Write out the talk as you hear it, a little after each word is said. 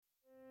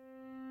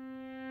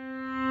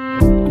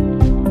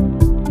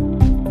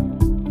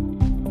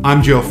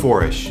I'm Joe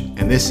Forish,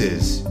 and this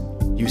is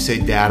You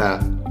Say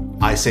Data,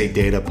 I Say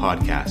Data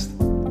podcast.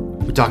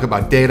 We talk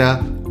about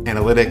data,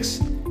 analytics,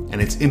 and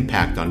its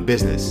impact on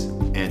business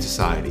and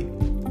society.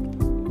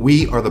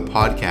 We are the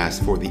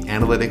podcast for the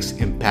Analytics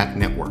Impact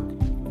Network.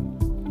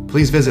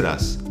 Please visit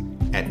us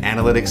at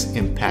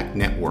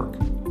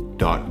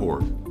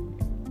analyticsimpactnetwork.org.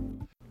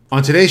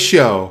 On today's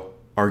show,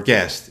 our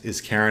guest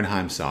is Karen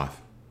Heimsoth.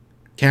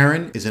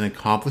 Karen is an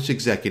accomplished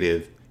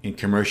executive in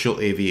commercial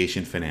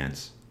aviation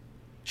finance.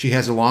 She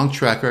has a long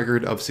track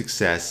record of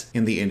success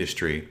in the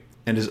industry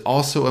and is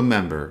also a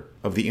member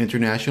of the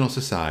International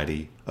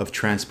Society of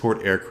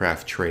Transport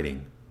Aircraft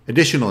Trading.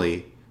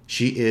 Additionally,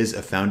 she is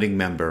a founding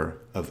member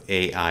of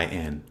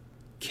AIN.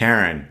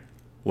 Karen,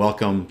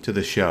 welcome to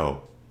the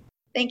show.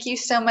 Thank you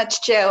so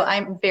much, Joe.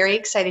 I'm very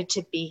excited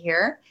to be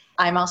here.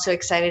 I'm also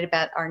excited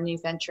about our new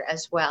venture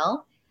as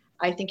well.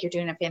 I think you're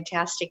doing a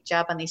fantastic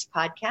job on these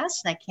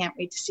podcasts, and I can't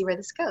wait to see where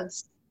this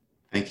goes.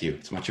 Thank you.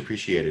 It's much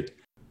appreciated.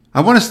 I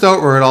want to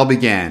start where it all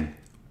began.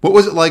 What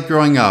was it like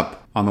growing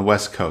up on the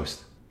West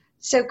Coast?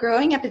 So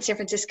growing up in San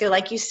Francisco,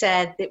 like you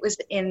said, it was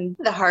in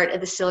the heart of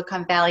the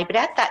Silicon Valley. But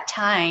at that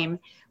time,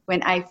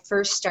 when I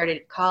first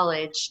started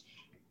college,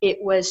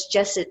 it was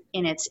just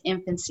in its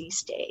infancy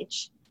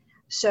stage.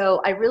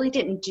 So I really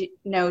didn't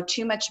know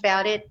too much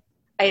about it.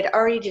 I had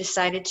already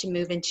decided to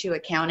move into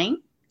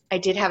accounting. I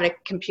did have a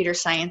computer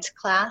science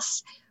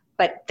class,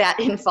 but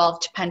that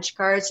involved punch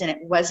cards and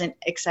it wasn't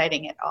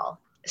exciting at all.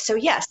 So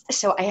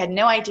I had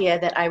no idea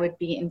that I would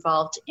be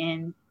involved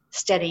in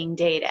studying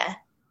data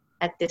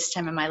at this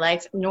time in my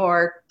life,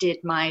 nor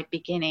did my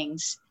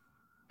beginnings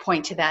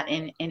point to that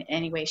in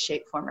any way,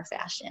 shape, form, or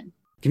fashion.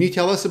 Can you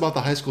tell us about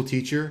the high school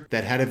teacher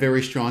that had a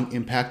very strong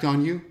impact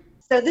on you?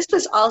 So this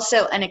was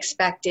also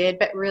unexpected,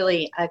 but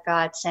really a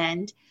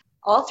godsend.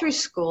 All through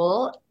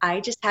school, I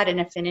just had an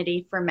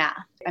affinity for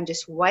math. I'm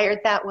just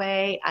wired that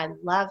way. I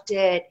loved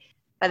it.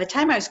 By the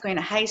time I was going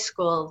to high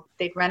school,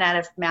 they'd run out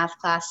of math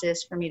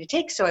classes for me to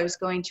take, so I was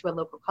going to a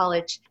local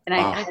college, and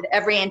I had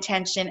every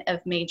intention of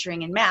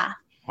majoring in math.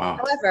 Wow.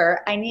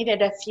 However, I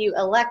needed a few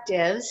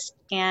electives,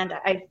 and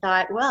I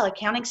thought, well,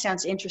 accounting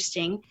sounds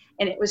interesting,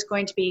 and it was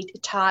going to be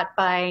taught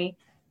by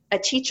a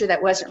teacher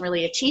that wasn't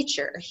really a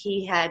teacher.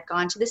 He had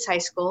gone to this high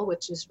school,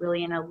 which was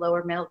really in a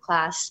lower middle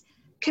class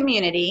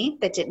community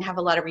that didn't have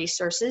a lot of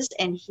resources,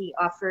 and he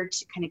offered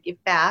to kind of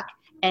give back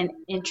and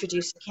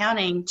introduce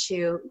accounting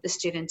to the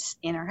students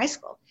in our high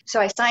school. So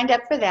I signed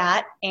up for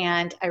that,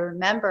 and I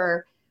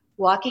remember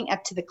walking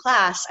up to the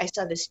class, I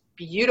saw this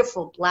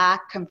beautiful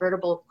black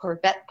convertible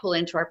Corvette pull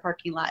into our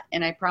parking lot,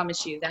 and I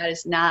promise you that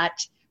is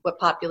not what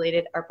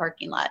populated our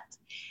parking lot.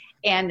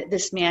 And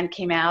this man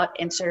came out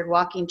and started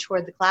walking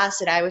toward the class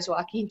that I was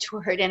walking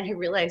toward, and I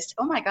realized,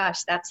 oh my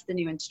gosh, that's the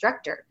new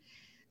instructor.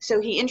 So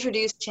he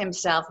introduced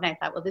himself, and I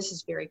thought, well, this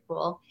is very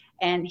cool.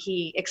 And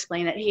he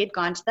explained that he had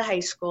gone to the high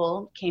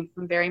school, came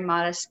from very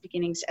modest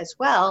beginnings as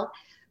well,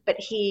 but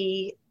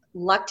he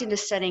lucked into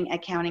studying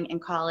accounting in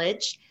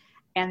college,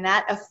 and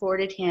that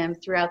afforded him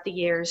throughout the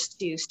years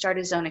to start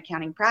his own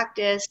accounting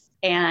practice.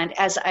 And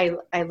as I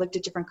looked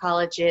at different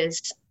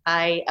colleges,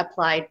 I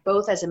applied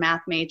both as a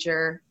math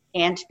major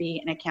and to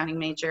be an accounting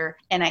major,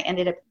 and I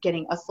ended up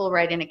getting a full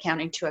ride in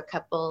accounting to a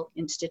couple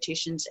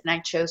institutions, and I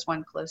chose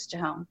one close to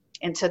home.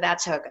 And so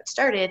that's how it got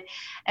started.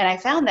 And I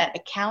found that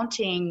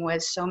accounting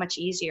was so much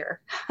easier.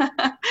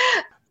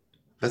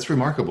 That's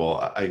remarkable.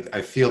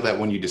 I feel that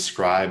when you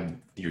describe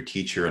your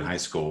teacher in high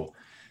school,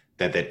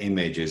 that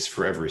image is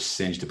forever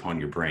singed upon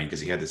your brain,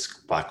 because he had this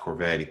black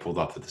Corvette, he pulled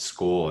up at the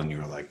school, and you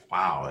were like,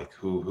 wow, like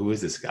who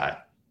is this guy?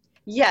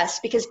 Yes,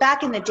 because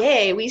back in the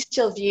day, we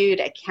still viewed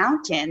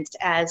accountants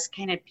as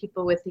kind of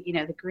people with,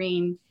 the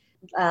green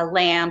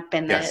lamp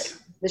and Yes.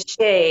 the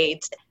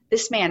shades.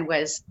 This man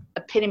was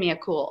epitome of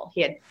cool.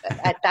 He had,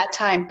 at that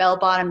time, bell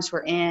bottoms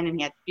were in, and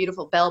he had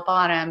beautiful bell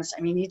bottoms.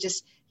 I mean, he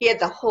had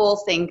the whole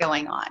thing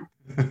going on.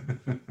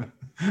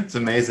 It's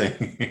amazing.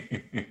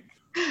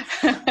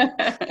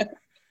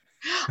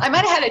 I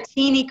might have had a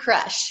teeny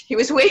crush. He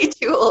was way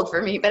too old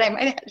for me, but I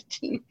might have had a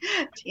teeny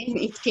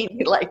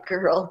like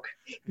girl,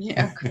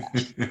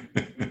 crush.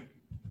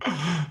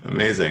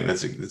 Amazing.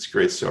 That's a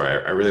great story.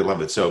 I really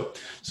love it. So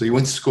you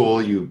went to school,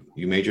 you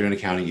majored in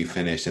accounting, you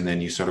finished, and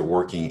then you started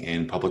working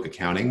in public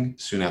accounting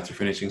soon after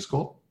finishing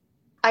school?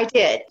 I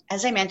did.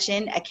 As I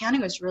mentioned, accounting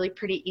was really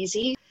pretty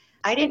easy.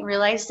 I didn't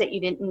realize that you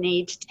didn't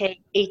need to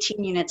take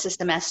 18 units a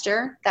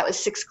semester. That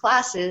was 6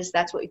 classes.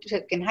 That's what we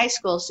took in high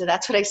school. So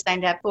that's what I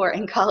signed up for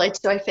in college.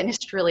 So I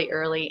finished really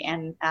early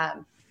and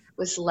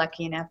was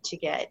lucky enough to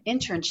get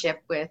internship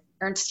with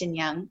Ernst &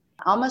 Young.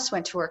 Almost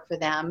went to work for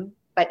them,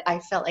 but I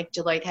felt like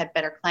Deloitte had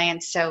better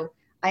clients. So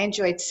I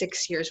enjoyed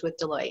 6 years with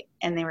Deloitte,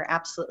 and they were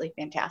absolutely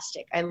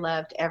fantastic. I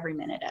loved every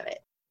minute of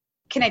it.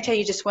 Can I tell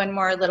you just one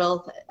more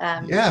little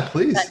Yeah,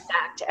 please. fun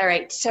fact? All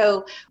right.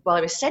 So while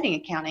I was studying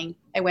accounting,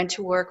 I went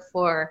to work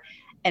for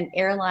an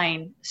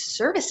airline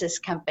services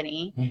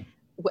company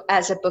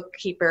as a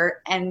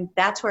bookkeeper, and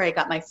that's where I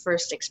got my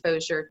first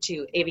exposure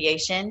to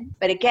aviation.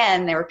 But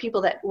again, there were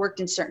people that worked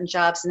in certain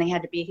jobs, and they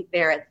had to be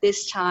there at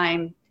this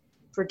time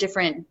for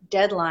different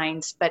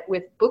deadlines, but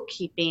with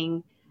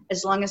bookkeeping,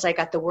 as long as I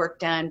got the work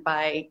done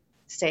by,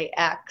 say,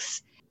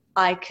 X,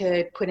 I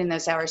could put in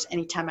those hours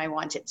anytime I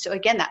wanted. So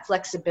again, that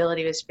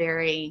flexibility was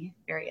very,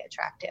 very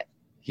attractive.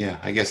 Yeah,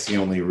 I guess the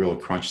only real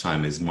crunch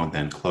time is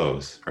month-end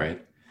close,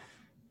 right?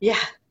 Yeah,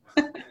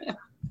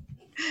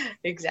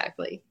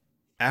 exactly.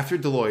 After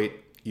Deloitte,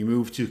 you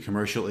moved to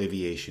commercial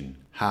aviation.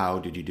 How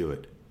did you do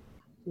it?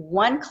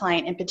 One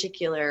client in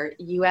particular,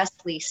 US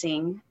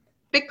leasing,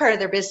 big part of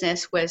their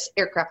business was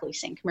aircraft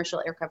leasing,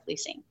 commercial aircraft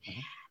leasing. Mm-hmm.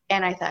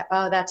 And I thought,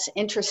 oh, that's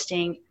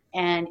interesting.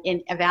 And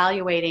in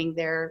evaluating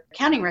their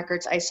accounting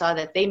records, I saw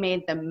that they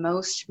made the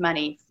most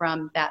money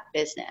from that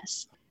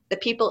business. The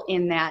people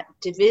in that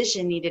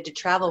division needed to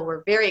travel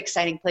were very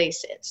exciting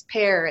places: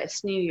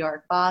 Paris, New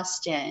York,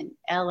 Boston,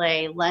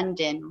 LA,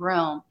 London,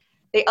 Rome.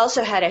 They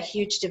also had a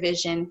huge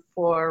division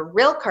for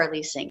railcar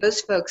leasing.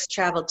 Those folks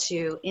traveled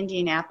to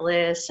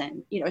Indianapolis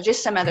and,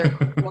 just some other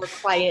more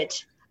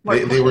quiet.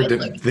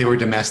 They were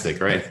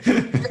domestic, right?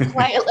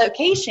 Quiet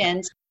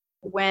locations.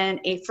 When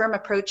a firm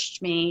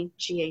approached me,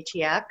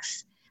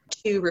 GATX,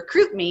 to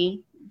recruit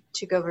me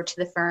to go over to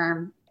the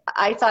firm,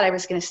 I thought I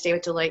was going to stay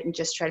with Deloitte and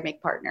just try to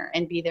make partner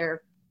and be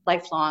there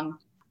lifelong.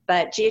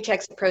 But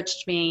GATX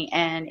approached me,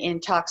 and in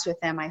talks with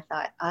them, I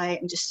thought, I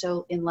am just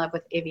so in love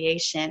with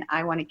aviation.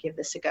 I want to give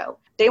this a go.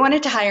 They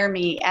wanted to hire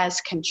me as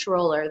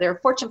controller. They're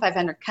a Fortune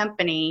 500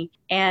 company,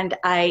 and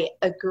I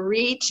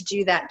agreed to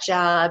do that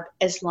job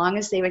as long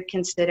as they would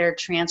consider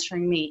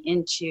transferring me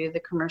into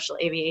the commercial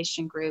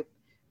aviation group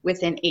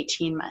within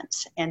 18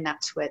 months. And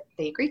that's what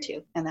they agreed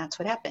to, and that's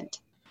what happened.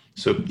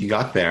 So you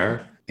got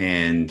there,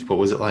 and what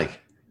was it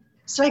like?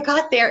 So I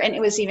got there, and it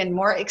was even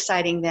more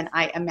exciting than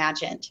I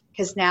imagined,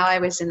 because now I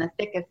was in the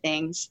thick of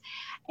things.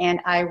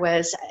 And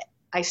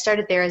I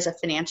started there as a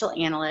financial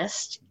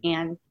analyst,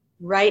 and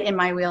right in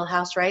my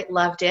wheelhouse, right?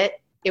 Loved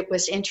it. It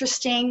was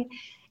interesting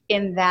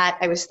in that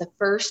I was the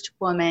first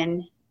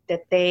woman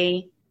that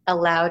they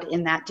allowed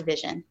in that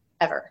division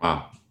ever.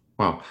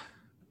 Wow.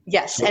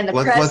 Yes. And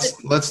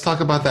let's talk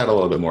about that a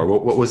little bit more.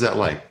 What was that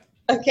like?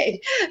 Okay.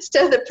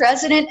 So the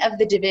president of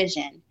the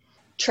division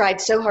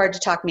tried so hard to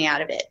talk me out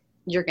of it.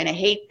 You're going to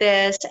hate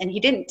this. And he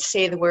didn't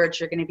say the words,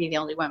 you're going to be the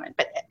only woman,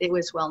 but it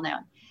was well known.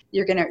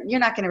 You're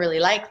not going to really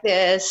like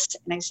this.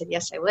 And I said,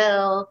 yes, I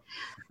will.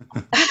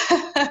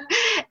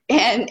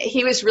 And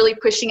he was really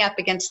pushing up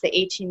against the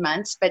 18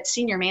 months, but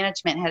senior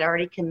management had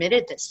already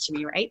committed this to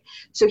me, right?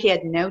 So he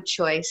had no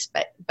choice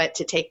but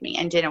to take me,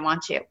 and didn't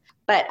want to.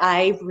 But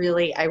I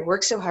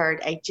worked so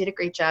hard. I did a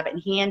great job, and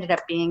he ended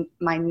up being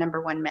my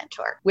number one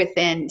mentor.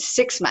 Within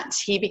 6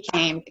 months, he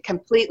became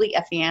completely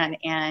a fan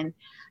and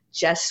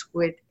just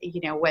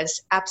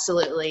was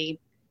absolutely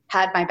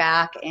had my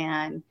back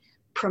and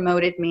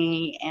promoted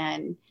me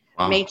and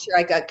made sure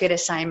I got good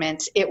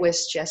assignments. It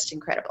was just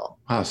incredible.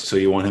 Wow. So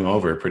you won him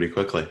over pretty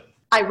quickly.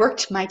 I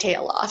worked my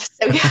tail off.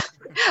 So yeah,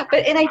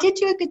 and I did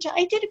do a good job.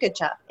 I did a good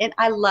job, and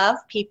I love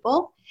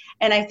people.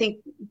 And I think,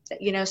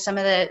 some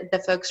of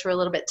the folks were a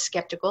little bit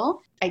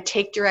skeptical. I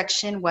take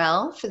direction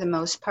well for the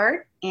most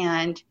part,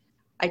 and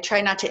I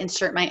try not to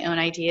insert my own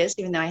ideas,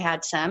 even though I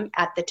had some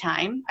at the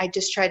time. I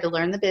just tried to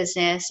learn the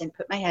business and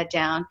put my head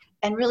down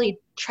and really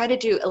try to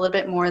do a little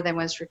bit more than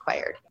was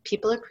required.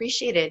 People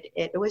appreciated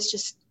it. It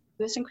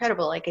was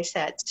incredible, like I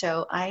said.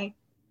 So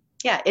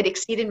it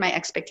exceeded my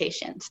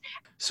expectations.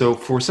 So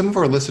for some of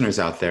our listeners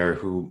out there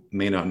who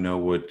may not know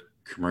what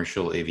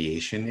commercial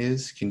aviation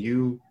is, can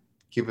you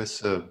give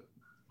us a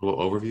little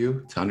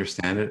overview to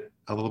understand it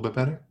a little bit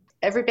better?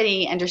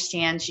 Everybody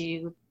understands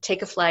you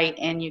take a flight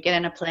and you get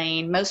on a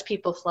plane. Most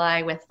people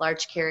fly with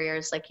large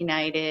carriers like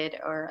United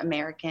or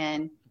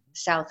American,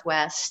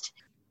 Southwest.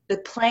 The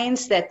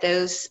planes that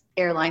those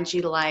airlines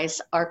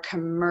utilize are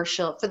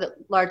commercial, for the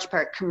large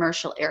part,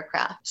 commercial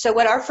aircraft. So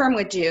what our firm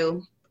would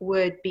do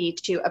would be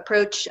to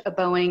approach a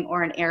Boeing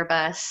or an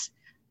Airbus,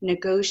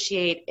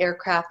 negotiate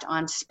aircraft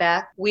on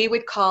spec. We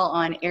would call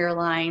on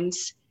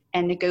airlines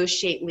and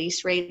negotiate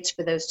lease rates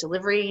for those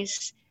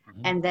deliveries.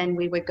 Mm-hmm. And then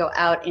we would go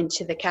out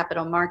into the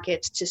capital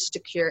markets to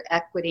secure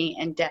equity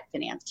and debt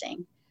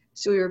financing.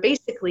 So we were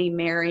basically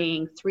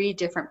marrying three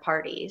different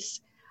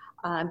parties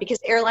because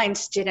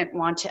airlines didn't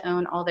want to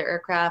own all their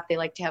aircraft. They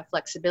like to have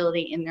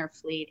flexibility in their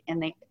fleet,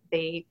 and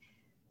they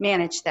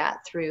manage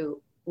that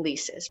through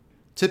leases.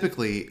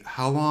 Typically,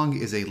 how long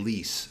is a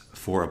lease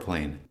for a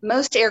plane?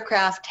 Most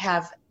aircraft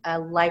have a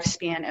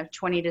lifespan of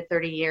 20 to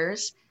 30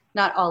 years.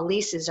 Not all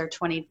leases are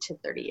 20 to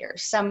 30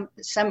 years. Some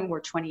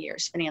were 20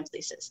 years, finance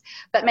leases,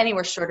 but many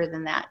were shorter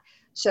than that.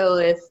 So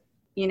if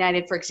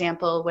United, for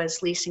example,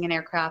 was leasing an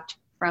aircraft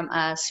from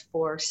us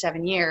for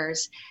 7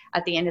 years,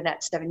 at the end of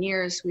that 7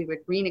 years, we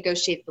would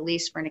renegotiate the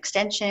lease for an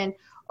extension,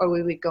 or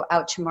we would go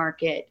out to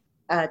market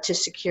to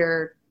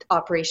secure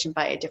operation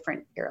by a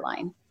different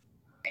airline.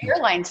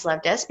 Airlines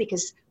loved us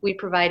because we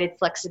provided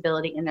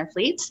flexibility in their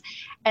fleets.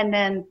 And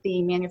then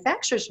the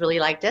manufacturers really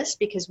liked us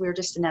because we were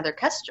just another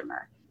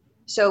customer.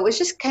 So it was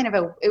just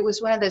it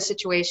was one of those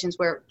situations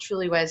where it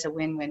truly was a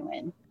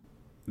win-win-win.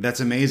 That's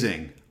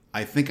amazing.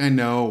 I think I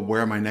know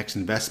where my next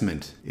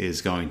investment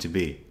is going to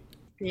be.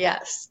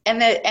 Yes.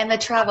 And the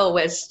travel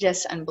was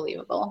just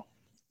unbelievable.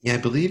 Yeah, I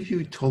believe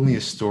you told me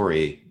a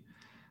story.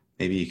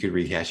 Maybe you could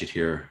rehash it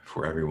here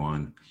for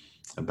everyone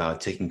about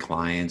taking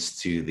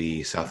clients to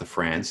the south of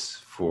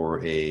France for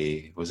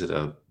was it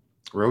a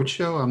road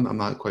show? I'm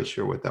not quite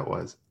sure what that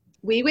was.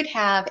 We would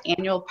have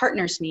annual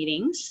partners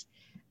meetings,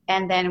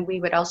 and then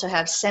we would also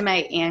have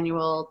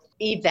semi-annual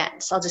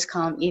events. I'll just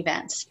call them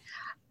events.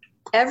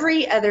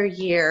 Every other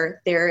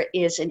year, there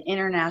is an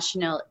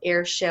international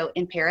air show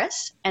in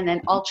Paris, and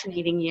then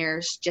alternating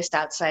years just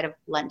outside of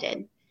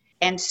London.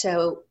 And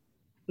so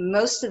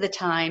most of the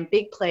time,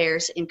 big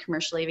players in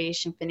commercial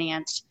aviation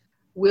finance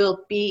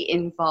will be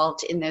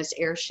involved in those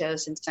air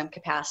shows in some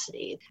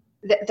capacity.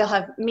 They'll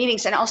have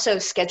meetings and also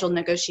scheduled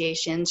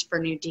negotiations for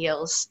new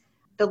deals.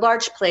 The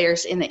large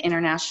players in the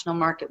international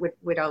market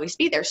would always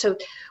be there. So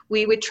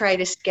we would try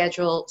to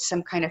schedule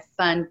some kind of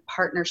fun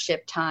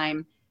partnership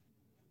time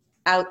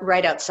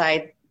right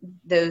outside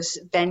those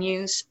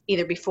venues,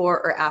 either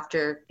before or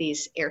after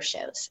these air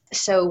shows.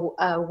 So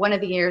one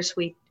of the years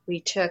we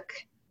took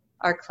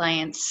our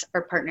clients,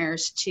 our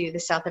partners, to the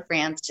south of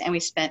France, and we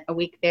spent a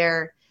week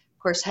there. Of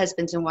course,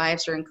 husbands and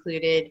wives are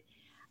included,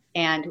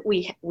 and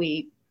we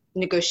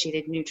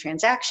negotiated new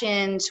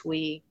transactions.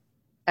 We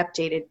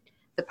updated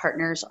the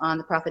partners on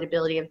the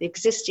profitability of the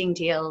existing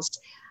deals.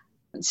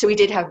 So we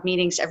did have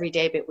meetings every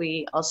day, but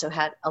we also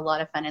had a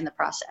lot of fun in the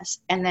process.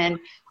 And then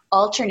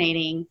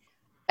alternating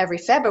every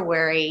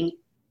February,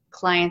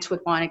 clients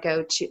would want to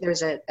go to,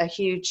 there's a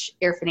huge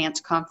air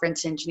finance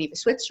conference in Geneva,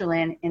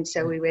 Switzerland. And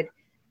so we would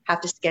have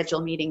to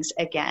schedule meetings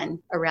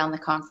again around the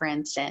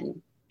conference.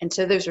 And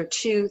so those are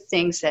two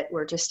things that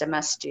were just a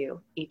must do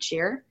each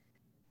year.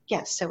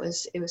 Yes, so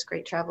it was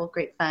great travel,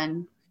 great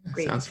fun,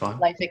 great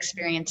life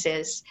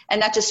experiences. And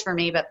not just for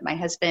me, but my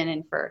husband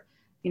and for,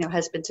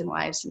 husbands and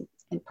wives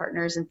and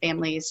partners and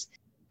families.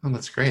 Oh,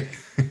 that's great.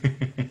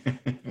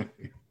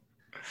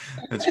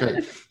 That's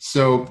great.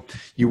 So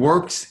you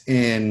worked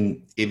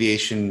in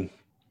aviation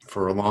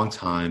for a long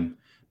time,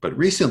 but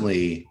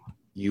recently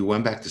you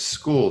went back to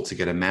school to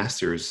get a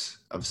master's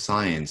of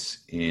science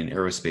in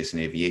aerospace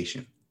and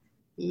aviation.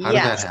 How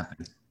did that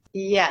happen?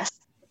 Yes.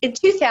 In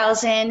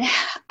 2000,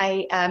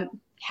 I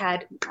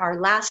had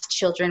our last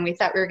children. We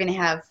thought we were going to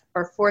have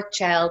our fourth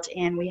child,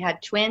 and we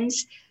had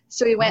twins.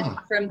 So we went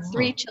from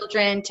 3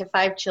 children to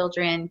 5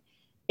 children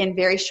in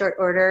very short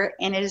order,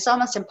 and it is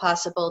almost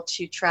impossible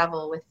to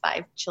travel with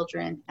 5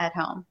 children at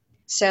home.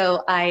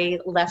 So I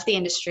left the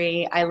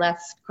industry, I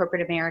left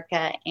corporate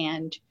America,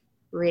 and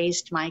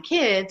raised my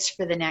kids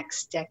for the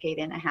next decade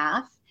and a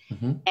half.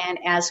 Mm-hmm. And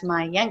as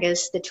my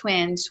youngest, the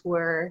twins,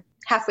 were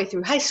halfway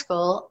through high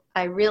school,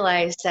 I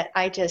realized that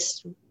I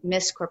just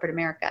missed corporate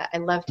America. I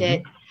loved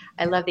it.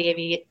 I love the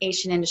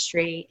aviation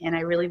industry, and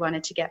I really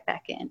wanted to get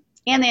back in.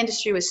 And the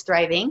industry was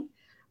thriving,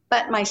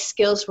 but my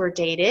skills were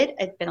dated.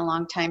 It'd been a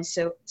long time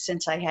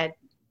since I had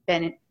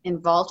been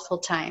involved full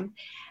time.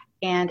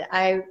 And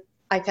I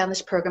found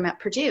this program at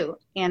Purdue,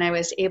 and I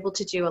was able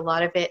to do a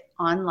lot of it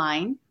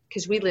online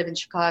because we live in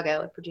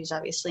Chicago, and Purdue's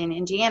obviously in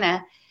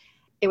Indiana.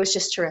 It was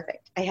just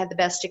terrific. I had the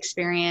best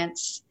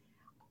experience,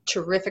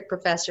 terrific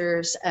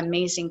professors,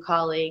 amazing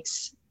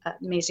colleagues,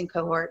 amazing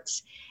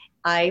cohorts.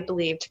 I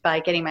believed by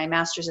getting my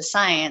master's of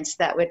science,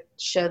 that would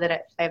show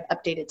that I've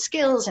updated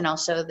skills, and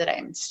also that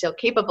I'm still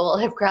capable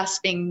of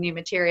grasping new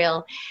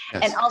material.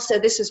 Yes. And also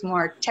this is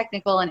more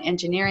technical and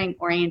engineering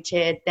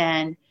oriented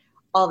than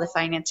all the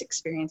finance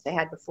experience I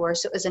had before.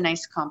 So it was a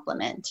nice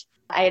complement.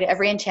 I had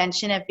every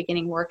intention of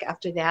beginning work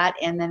after that.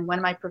 And then one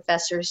of my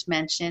professors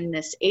mentioned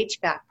this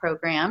HVAC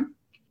program,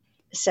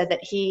 said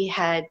that he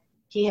had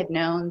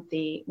known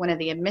one of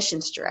the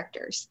admissions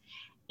directors.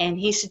 And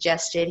he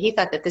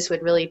thought that this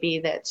would really be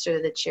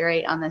the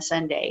cherry on the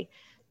sundae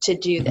to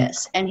do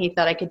this. And he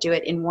thought I could do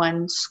it in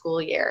one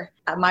school year.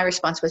 My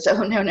response was,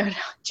 oh, no.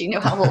 Do you know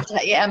how old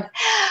I am?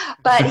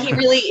 But he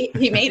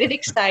made it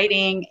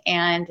exciting.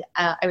 And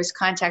I was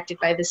contacted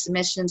by this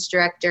admissions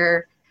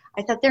director.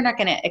 I thought they're never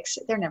going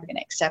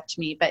to accept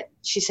me. But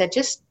she said,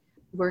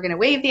 we're going to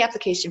waive the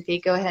application fee.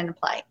 Go ahead and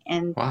apply.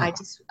 And wow.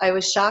 I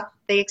was shocked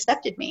they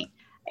accepted me.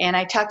 And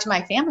I talked to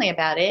my family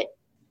about it.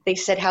 They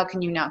said, how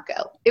can you not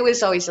go? It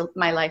was always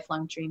my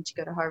lifelong dream to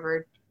go to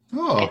Harvard.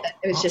 Oh,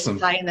 it was awesome.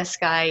 Just high in the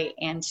sky.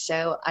 And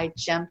so I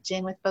jumped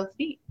in with both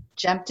feet,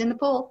 jumped in the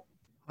pool.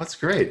 That's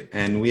great.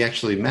 And we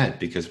actually met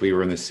because we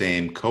were in the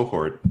same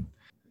cohort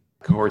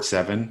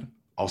 7,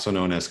 also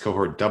known as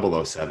cohort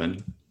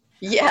 007.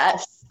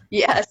 Yes.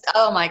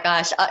 Oh my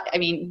gosh. I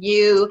mean,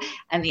 you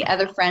and the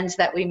other friends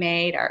that we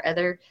made, our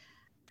other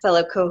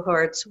fellow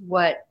cohorts,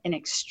 what an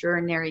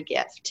extraordinary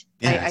gift.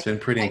 Yeah, it's been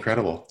pretty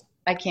incredible.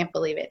 I can't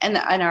believe it. And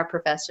our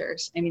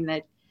professors, I mean,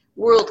 the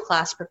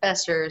world-class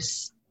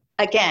professors,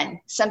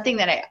 again, something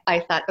that I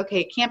thought,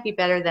 okay, it can't be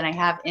better than I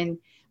have in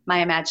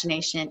my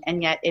imagination,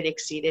 and yet it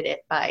exceeded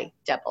it by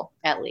double,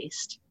 at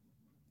least.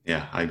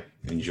 Yeah, I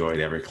enjoyed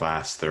every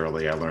class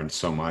thoroughly. I learned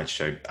so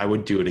much. I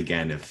would do it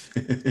again if...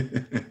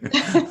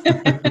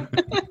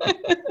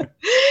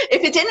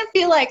 If it didn't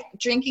feel like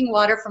drinking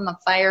water from a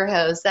fire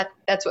hose,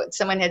 that's what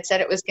someone had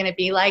said it was going to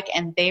be like,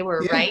 and they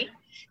were right.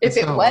 If That's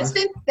it how it was.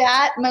 wasn't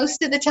that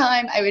most of the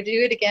time, I would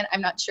do it again.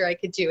 I'm not sure I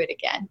could do it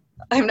again.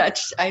 I'm not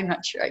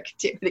sure I could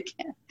do it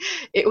again.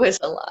 It was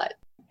a lot.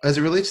 As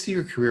it relates to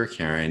your career,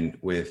 Karen,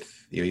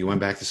 with you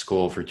went back to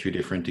school for two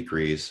different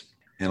degrees,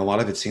 and a lot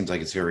of it seems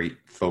like it's very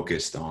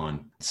focused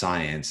on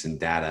science and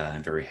data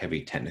and very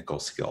heavy technical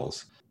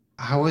skills.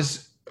 How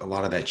has a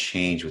lot of that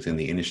changed within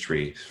the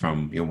industry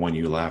from when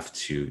you left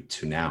to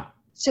now?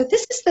 So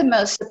this is the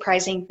most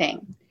surprising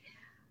thing.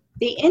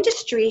 The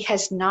industry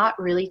has not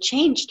really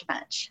changed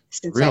much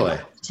since I Really?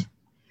 left.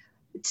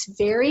 It's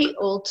very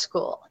old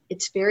school.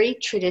 It's very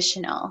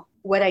traditional.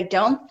 What I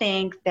don't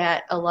think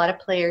that a lot of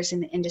players in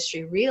the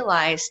industry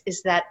realize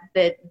is that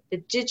the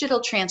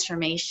digital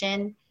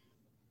transformation,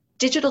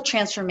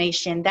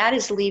 that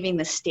is leaving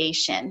the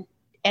station.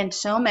 And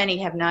so many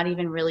have not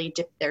even really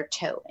dipped their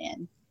toe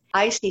in.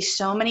 I see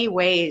so many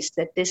ways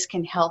that this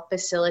can help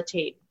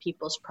facilitate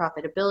people's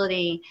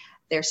profitability,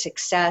 their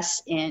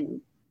success in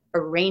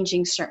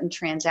arranging certain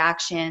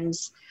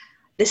transactions,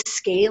 the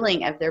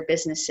scaling of their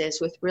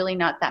businesses with really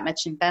not that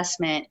much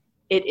investment.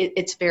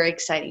 It's very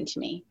exciting to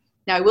me.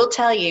 Now, I will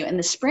tell you, in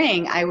the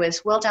spring, I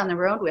was well down the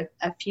road with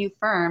a few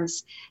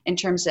firms in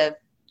terms of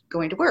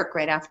going to work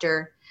right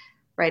after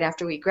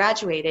we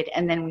graduated,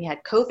 and then we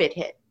had COVID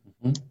hit.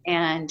 Mm-hmm.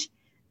 And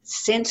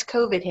since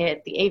COVID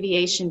hit, the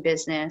aviation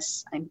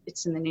business,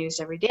 it's in the news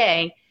every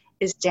day,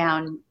 is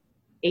down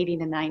 80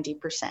 to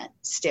 90%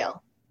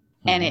 still.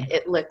 Mm-hmm. And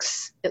it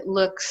looks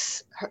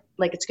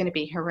like it's going to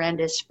be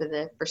horrendous for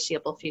the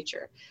foreseeable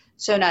future.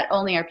 So not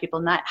only are people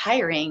not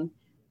hiring,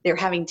 they're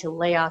having to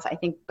lay off. I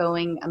think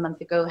Boeing a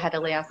month ago had to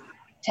lay off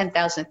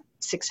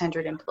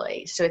 10,600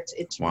 employees. So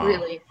it's wow.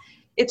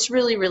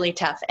 really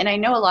tough. And I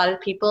know a lot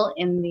of people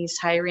in these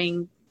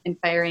hiring and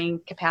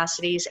firing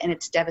capacities, and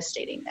it's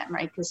devastating them,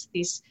 right? Because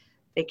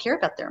they care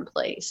about their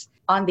employees.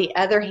 On the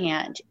other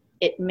hand,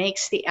 it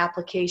makes the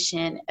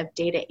application of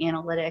data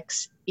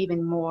analytics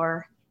even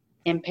more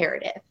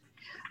imperative,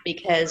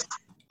 because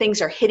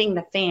things are hitting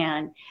the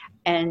fan,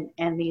 and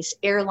these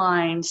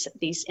airlines,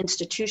 these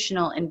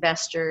institutional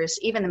investors,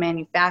 even the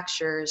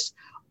manufacturers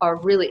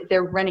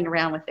they're running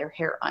around with their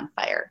hair on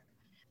fire.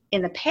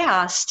 In the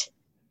past,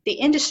 the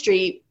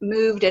industry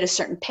moved at a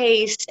certain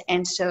pace,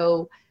 and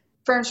so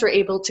firms were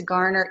able to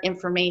garner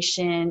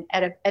information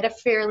at a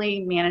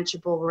fairly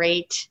manageable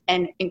rate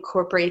and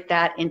incorporate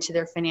that into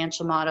their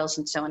financial models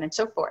and so on and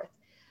so forth.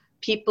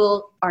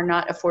 People are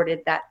not afforded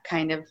that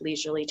kind of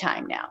leisurely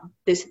time now.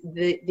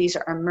 These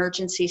are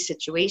emergency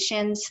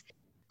situations.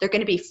 They're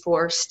going to be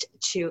forced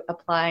to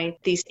apply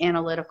these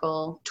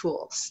analytical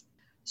tools.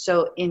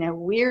 So in a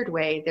weird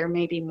way, there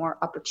may be more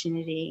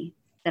opportunity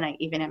than I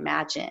even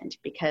imagined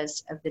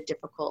because of the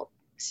difficult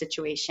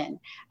situation.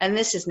 And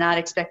this is not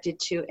expected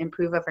to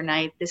improve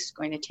overnight. This is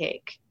going to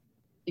take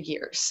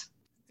years.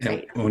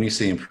 Right? And when you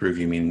say improve,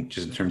 you mean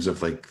just in terms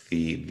of like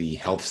the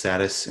health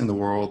status in the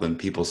world and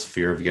people's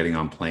fear of getting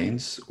on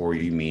planes, or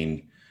you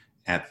mean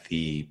at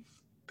the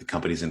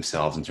companies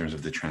themselves in terms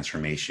of the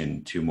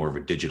transformation to more of a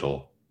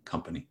digital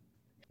company?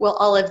 Well,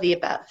 all of the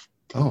above.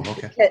 Oh,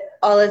 okay.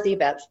 All of the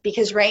above,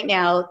 because right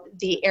now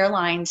the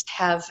airlines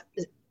have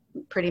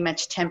pretty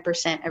much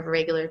 10% of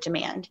regular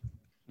demand,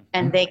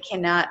 and they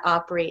cannot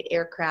operate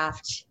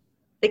aircraft.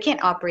 They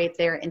can't operate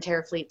their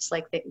entire fleets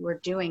like they were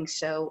doing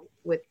so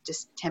with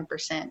just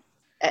 10%.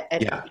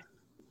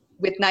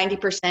 With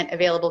 90%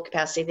 available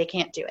capacity, they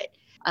can't do it.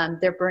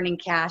 They're burning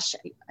cash.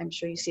 I'm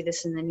sure you see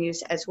this in the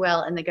news as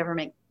well, and the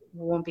government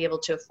won't be able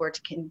to afford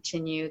to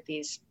continue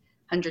these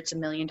hundreds of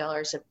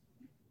 $millions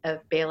of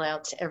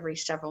bailouts every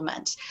several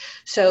months.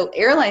 So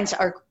airlines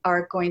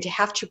are going to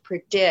have to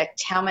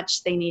predict how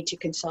much they need to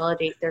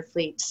consolidate their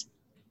fleets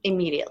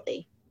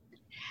immediately.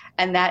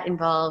 And that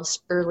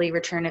involves early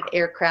return of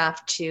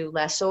aircraft to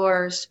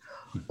lessors,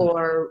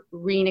 or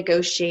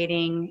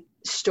renegotiating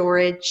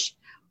storage,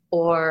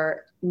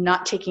 or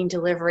not taking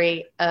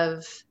delivery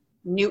of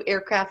new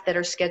aircraft that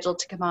are scheduled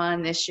to come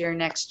on this year,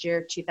 next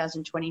year,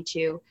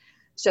 2022.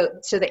 So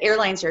the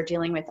airlines are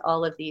dealing with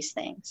all of these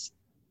things.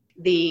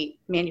 The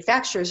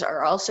manufacturers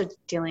are also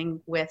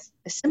dealing with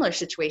a similar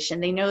situation.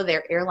 They know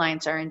their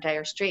airlines are in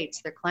dire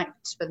straits. Their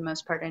clients, for the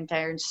most part, are in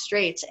dire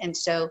straits. And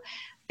so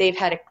they've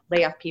had to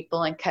lay off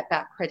people and cut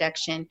back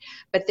production.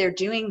 But they're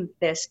doing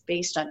this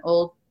based on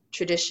old,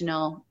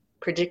 traditional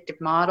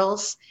predictive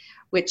models,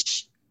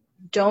 which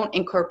don't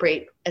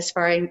incorporate, as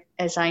far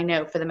as I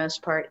know, for the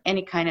most part,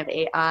 any kind of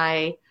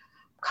AI,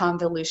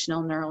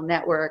 convolutional neural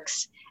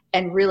networks.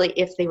 And really,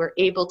 if they were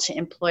able to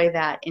employ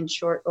that in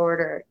short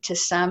order to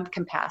some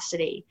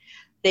capacity,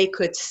 they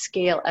could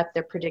scale up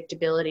their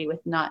predictability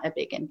with not a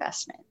big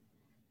investment.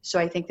 So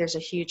I think there's a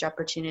huge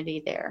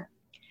opportunity there.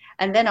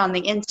 And then on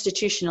the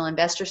institutional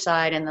investor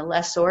side and the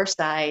lessor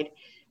side,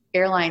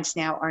 airlines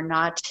now are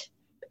not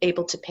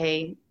able to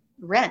pay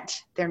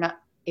rent. They're not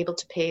able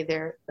to pay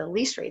the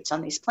lease rates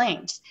on these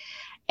planes.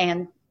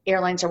 And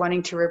airlines are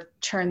wanting to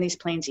return these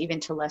planes even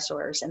to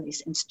lessors and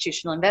these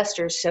institutional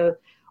investors. So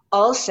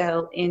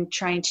also in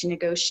trying to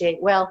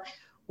negotiate, well,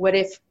 what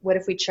if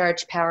we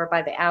charge power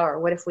by the hour?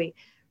 What if we,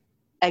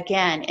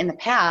 again, in the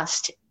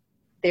past,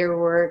 there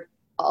were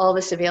all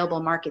this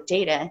available market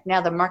data.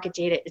 Now the market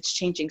data, it's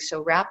changing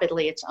so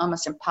rapidly, it's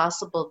almost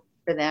impossible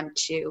for them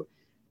to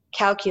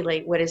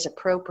calculate what is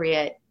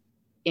appropriate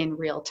in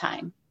real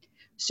time.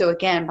 So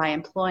again, by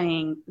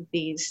employing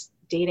these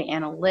data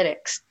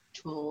analytics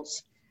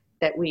tools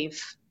that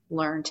we've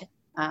learned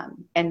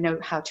and know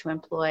how to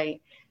employ,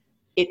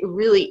 it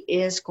really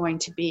is going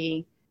to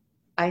be,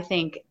 I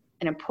think,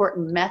 an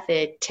important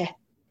method to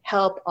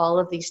help all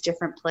of these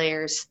different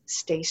players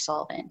stay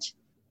solvent.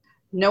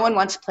 No one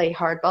wants to play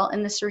hardball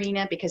in this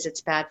arena because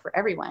it's bad for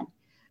everyone,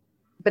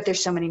 but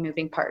there's so many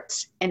moving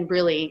parts, and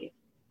really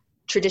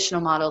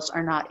traditional models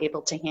are not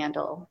able to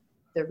handle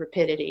the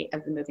rapidity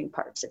of the moving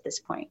parts at this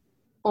point.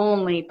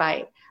 Only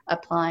by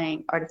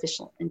applying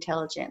artificial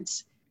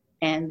intelligence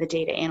and the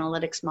data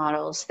analytics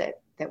models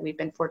that we've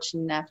been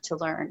fortunate enough to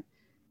learn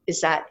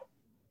is that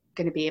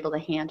going to be able to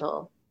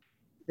handle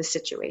the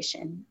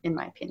situation, in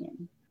my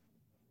opinion.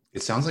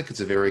 It sounds like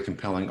it's a very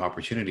compelling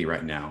opportunity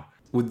right now.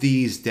 Would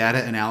these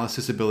data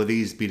analysis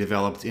abilities be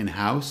developed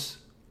in-house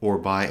or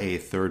by a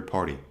third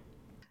party?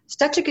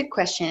 Such a good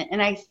question.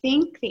 And I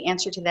think the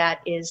answer to that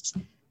is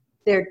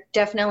there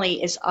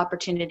definitely is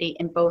opportunity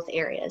in both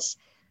areas.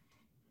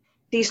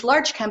 These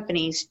large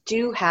companies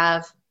do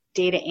have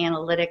data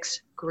analytics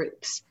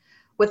groups.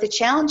 What the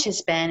challenge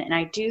has been, and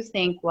I do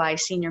think why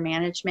senior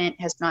management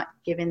has not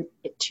given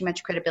it too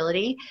much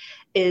credibility,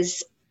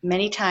 is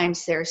many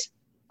times there's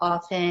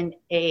often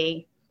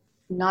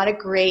not a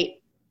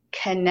great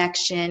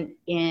connection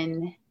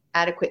in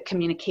adequate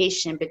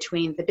communication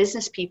between the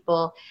business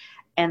people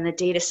and the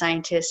data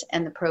scientists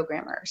and the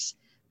programmers,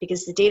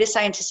 because the data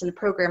scientists and the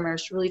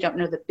programmers really don't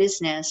know the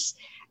business,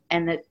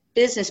 and the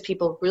business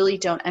people really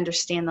don't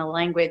understand the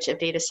language of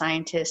data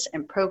scientists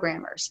and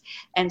programmers.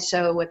 And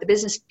so what the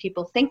business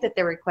people think that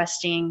they're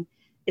requesting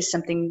is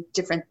something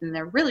different than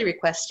they're really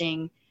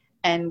requesting.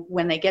 And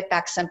when they get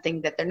back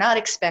something that they're not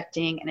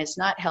expecting and is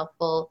not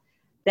helpful,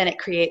 then it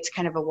creates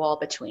kind of a wall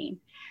between.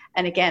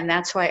 And again,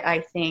 that's why I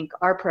think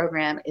our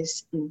program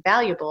is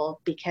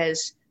invaluable,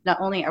 because not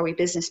only are we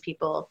business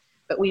people,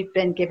 but we've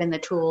been given the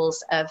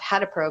tools of how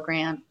to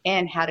program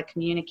and how to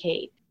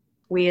communicate.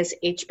 We as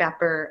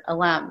HBAPR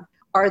alum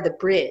are the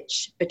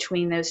bridge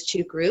between those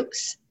two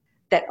groups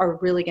that are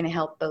really going to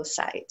help both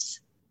sides.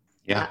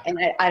 Yeah. And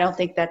I don't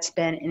think that's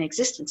been in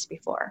existence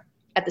before.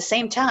 At the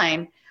same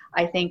time,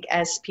 I think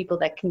as people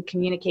that can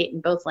communicate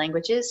in both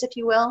languages, if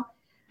you will,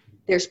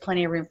 there's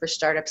plenty of room for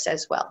startups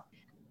as well.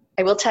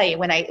 I will tell you,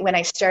 when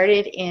I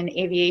started in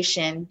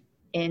aviation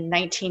in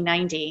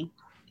 1990,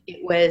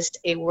 it was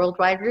a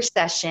worldwide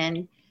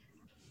recession.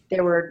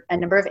 There were a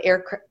number of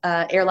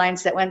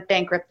airlines that went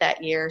bankrupt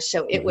that year,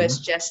 so it was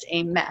just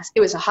a mess.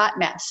 It was a hot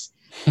mess.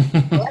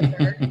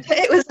 However,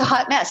 it was a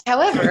hot mess.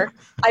 However,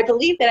 I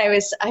believe that I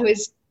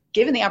was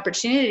given the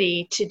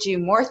opportunity to do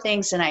more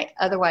things than I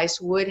otherwise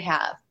would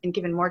have, and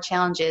given more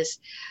challenges,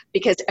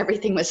 because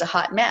everything was a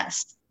hot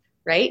mess,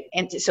 right?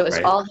 And so it's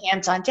all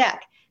hands on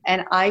deck.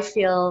 And I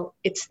feel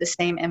it's the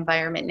same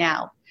environment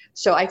now.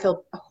 So I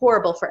feel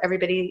horrible for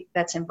everybody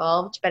that's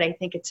involved, but I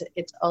think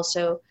it's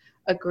also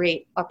a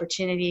great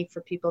opportunity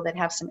for people that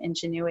have some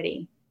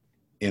ingenuity.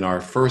 In our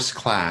first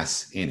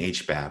class in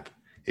HBAP,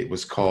 it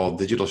was called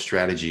Digital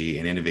Strategy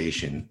and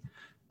Innovation.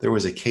 There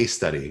was a case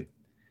study,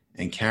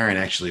 and Karen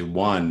actually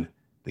won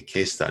the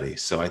case study.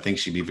 So I think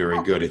she'd be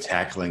very good at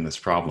tackling this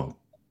problem.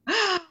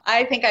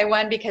 I think I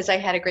won because I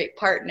had a great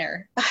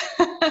partner.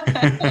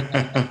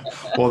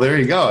 Well, there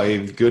you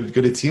go.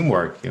 Good at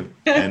teamwork.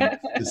 And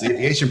this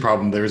aviation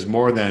problem, there's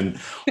more than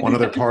one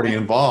other party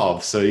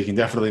involved, so you can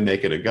definitely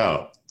make it a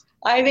go.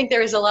 I think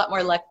there was a lot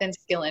more luck than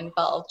skill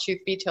involved, truth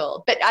be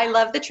told. But I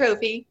love the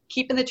trophy,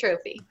 keeping the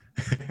trophy.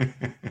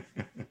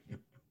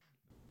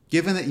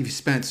 Given that you've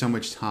spent so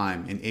much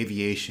time in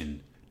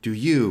aviation, do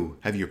you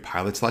have your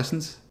pilot's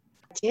license?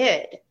 I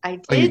did.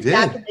 Oh, you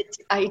did?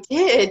 I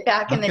did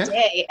back in the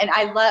day. And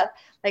I love,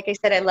 like I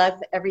said, I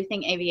love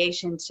everything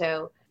aviation.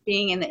 So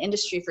being in the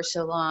industry for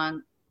so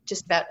long,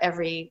 just about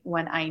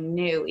everyone I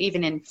knew,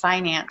 even in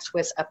finance,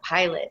 was a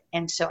pilot.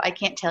 And so I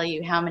can't tell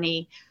you how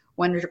many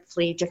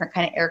wonderfully different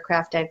kind of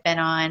aircraft I've been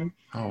on.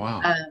 Oh,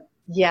 wow.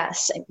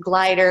 Yes, and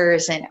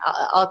gliders and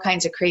all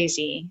kinds of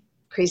crazy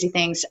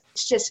things.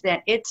 It's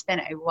been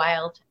a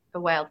wild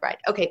ride.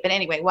 Okay, but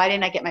anyway, why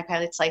didn't I get my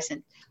pilot's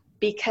license?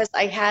 Because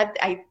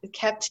I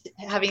kept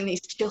having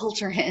these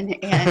children,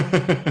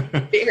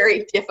 and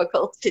very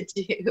difficult to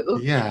do.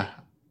 Yeah.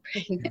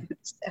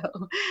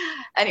 So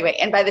anyway,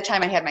 and by the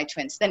time I had my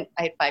twins, then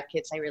I had 5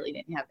 kids. I really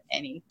didn't have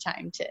any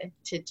time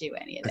to do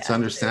any of that. That's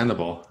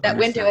understandable. That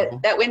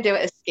window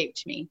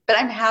escaped me. But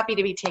I'm happy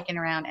to be taken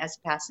around as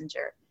a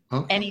passenger.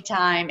 Okay.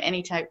 Anytime,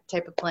 any type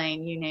of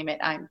plane, you name it,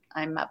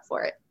 I'm up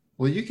for it.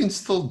 Well, you can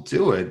still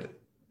do it.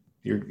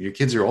 Your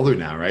kids are older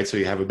now, right? So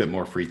you have a bit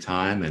more free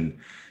time and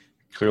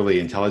clearly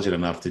intelligent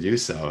enough to do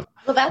so.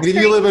 Well, that's give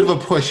you a little bit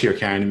of a push here,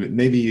 Karen.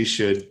 Maybe you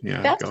should.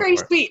 Yeah, that's very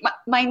sweet.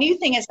 My new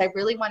thing is I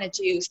really want to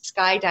do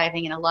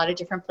skydiving in a lot of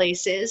different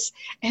places,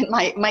 and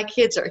my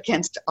kids are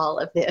against all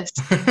of this.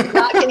 You're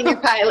not getting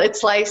your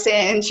pilot's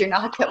license. You're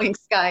not going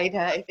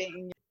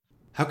skydiving.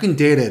 How can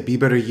data be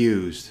better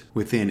used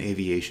within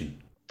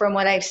aviation? From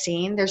what I've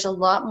seen, there's a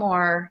lot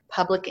more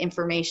public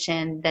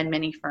information than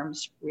many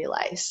firms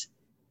realize.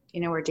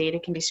 Where data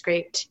can be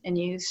scraped and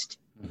used.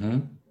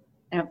 Mm-hmm.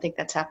 I don't think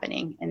that's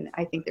happening. And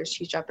I think there's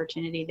huge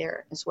opportunity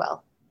there as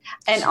well.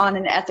 And on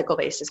an ethical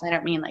basis, I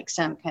don't mean like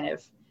some kind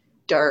of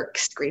dark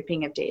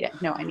scraping of data.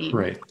 No, I mean,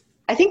 right.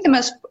 I think the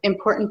most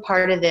important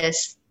part of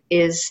this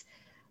is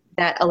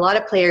that a lot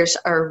of players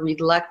are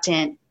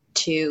reluctant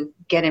to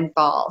get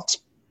involved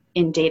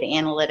in data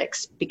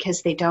analytics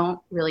because they don't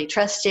really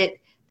trust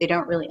it. They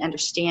don't really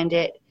understand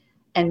it.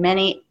 And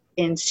many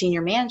in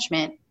senior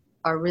management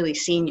are really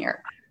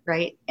senior,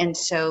 right? And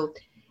so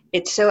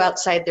it's so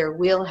outside their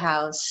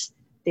wheelhouse,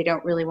 they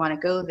don't really want to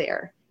go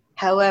there.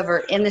 However,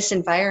 in this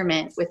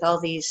environment with all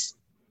these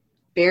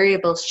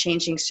variables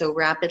changing so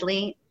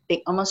rapidly,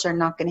 they almost are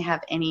not going to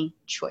have any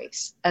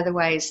choice.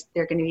 Otherwise,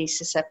 they're going to be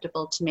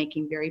susceptible to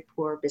making very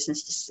poor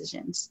business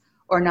decisions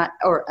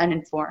or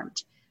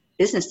uninformed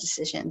business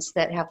decisions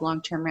that have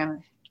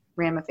long-term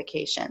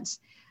ramifications.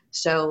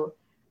 So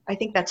I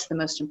think that's the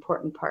most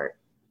important part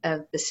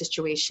of the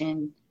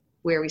situation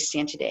where we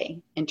stand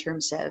today in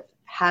terms of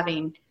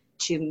having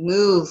to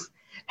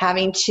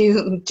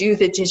do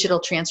the digital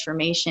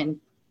transformation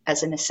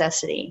as a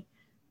necessity,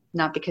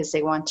 not because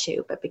they want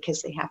to, but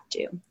because they have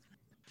to.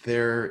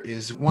 There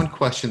is one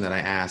question that I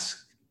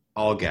ask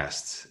all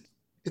guests.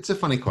 It's a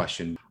funny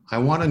question. I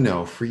want to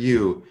know, for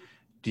you,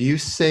 do you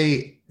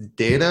say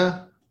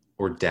data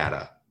or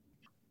data?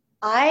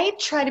 I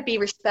try to be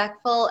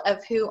respectful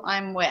of who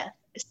I'm with.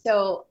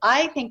 So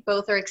I think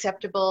both are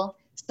acceptable.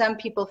 Some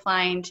people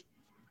find,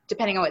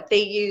 depending on what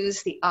they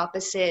use, the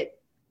opposite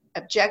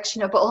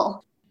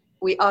objectionable.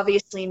 We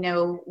obviously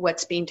know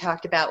what's being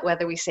talked about,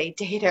 whether we say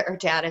data or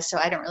data, so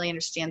I don't really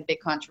understand the big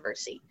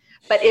controversy.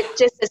 But it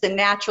just is a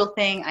natural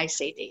thing, I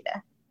say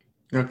data.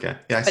 Okay.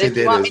 Yeah, I but say if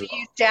data you want as me well. to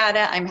use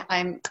data,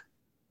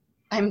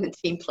 I'm the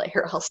team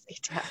player, I'll say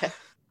data.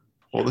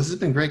 Well, this has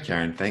been great,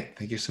 Karen. Thank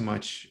you so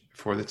much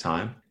for the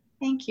time.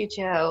 Thank you,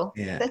 Joe.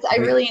 Yeah. I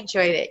really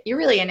enjoyed it. You're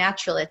really a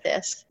natural at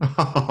this.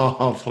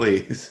 Oh,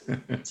 please.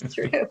 It's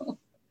true.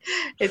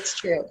 It's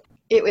true.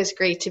 It was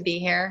great to be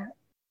here.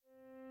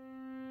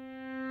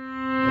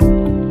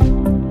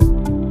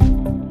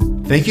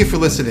 Thank you for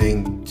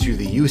listening to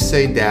the You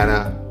Say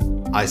Data,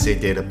 I Say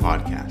Data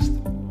podcast.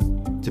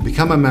 To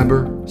become a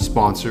member,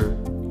 sponsor,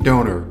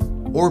 donor,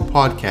 or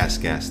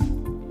podcast guest,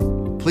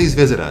 please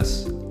visit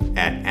us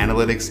at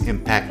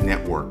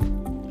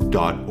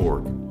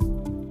analyticsimpactnetwork.org.